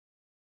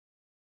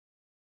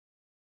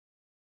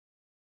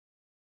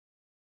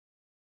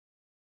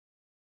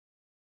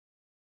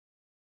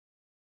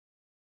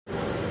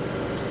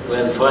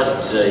Well,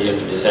 first you have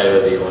to decide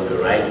whether you want to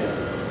write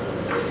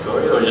the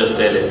story or just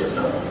tell it to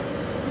someone.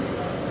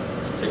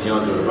 So if you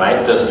want to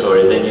write the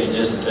story, then you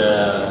just,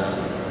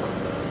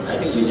 I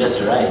think you just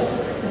write.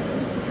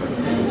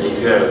 And if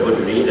you are a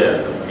good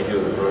reader, if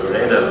you've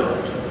read a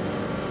lot,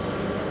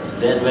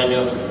 then when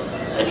you,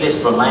 at least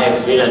from my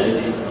experience,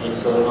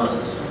 it's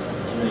almost,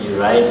 you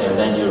write and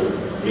then you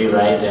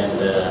rewrite, and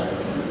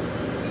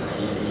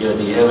you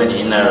have an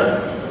inner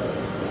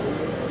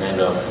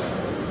kind of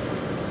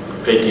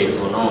critic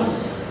who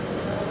knows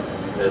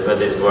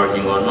whether it's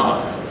working or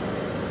not.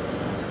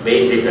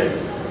 Basically,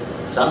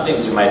 some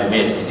things you might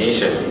miss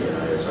initially.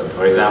 So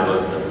for example,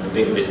 the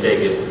big mistake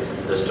is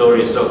the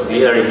story is so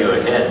clear in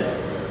your head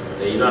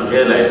that you don't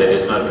realize that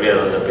it's not clear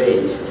on the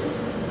page.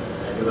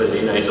 Because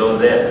it's all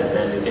there, and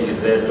then you think it's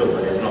there too,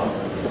 but it's not.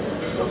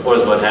 Of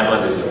course, what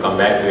happens is you come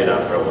back to it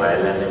after a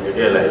while, and then you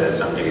realize that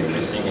something is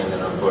missing, and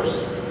then of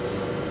course,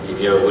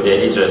 if you're a good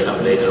editor,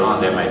 some later on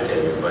they might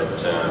tell you. But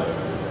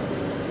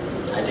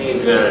I think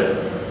if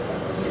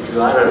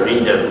you are a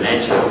reader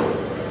naturally,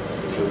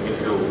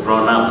 if you've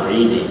grown up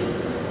reading,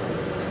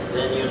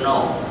 then you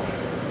know.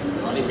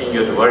 The only thing you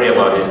have to worry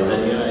about is that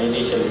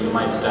initially you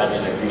might start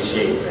in a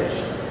cliche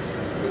fashion,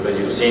 because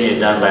you've seen it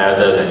done by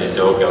others, and you say,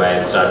 okay, well,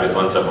 I'll start with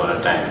Once Upon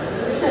a Time.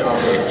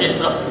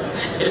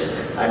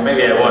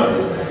 Maybe I won't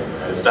this time.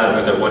 I'll start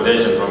with a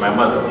quotation from my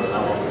mother,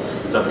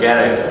 some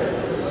character.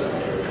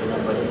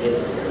 But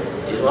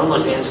it's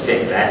almost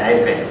instinct,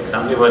 I think.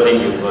 Some people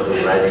think you go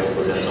to writing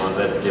school and so on,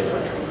 that's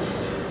different.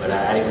 But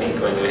I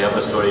think when you have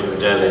a story to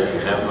tell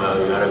and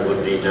you are a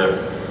good reader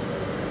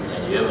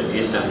and you have a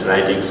decent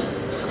writing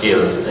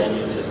skills, then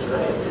you just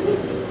write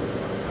anything.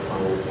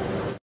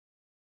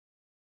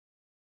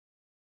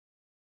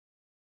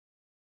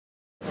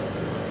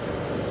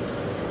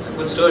 A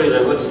good story is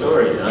a good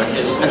story. I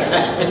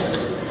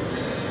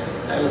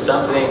mean,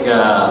 something,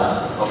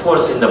 of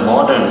course, in the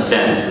modern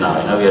sense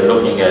now, we are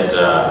looking at,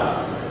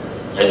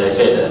 as I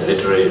said,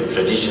 literary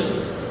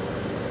traditions,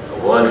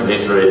 world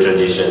literary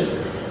tradition,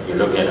 you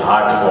look at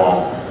art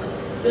form,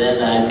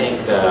 then I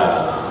think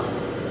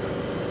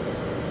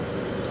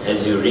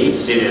as you read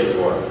serious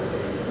work,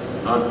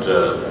 not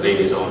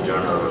Ladies' Home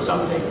Journal or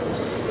something,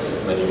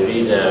 but you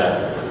read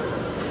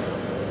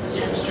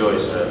James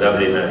Joyce,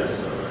 Dubliners,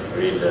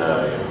 read,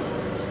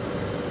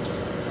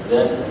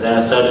 then there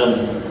are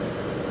certain,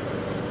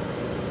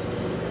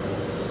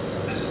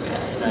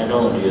 I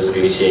don't use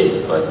cliches,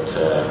 but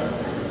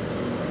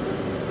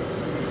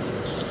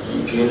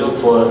you look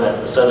for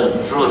a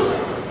certain truth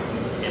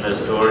in a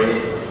story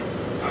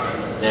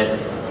that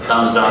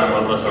comes out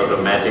almost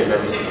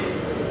automatically,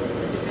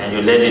 and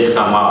you let it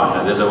come out.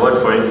 Now, there's a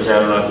word for it which I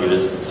will not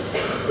use,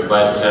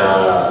 but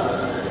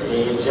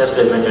it's just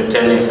that when you're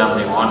telling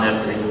something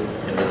honestly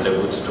and it's a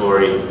good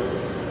story,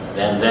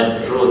 then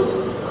that truth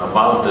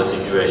about the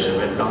situation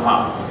will come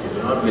out. It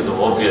will not be the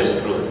obvious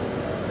truth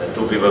that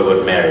two people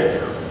got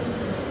married.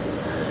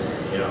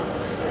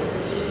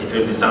 It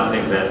will be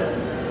something that,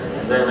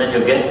 and then when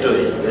you get to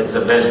it, that's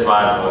the best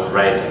part of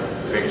writing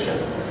fiction.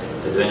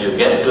 That when you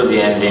get to the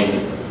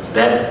ending,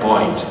 that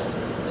point,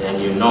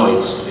 then you know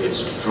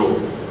it's true.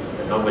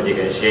 That nobody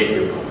can shake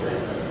you from that,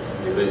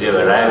 because you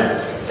have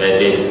arrived at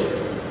it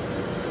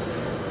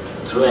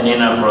through an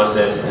inner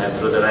process and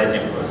through the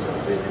writing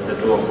process. And the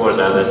two, of course,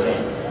 are the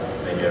same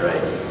when you're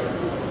writing.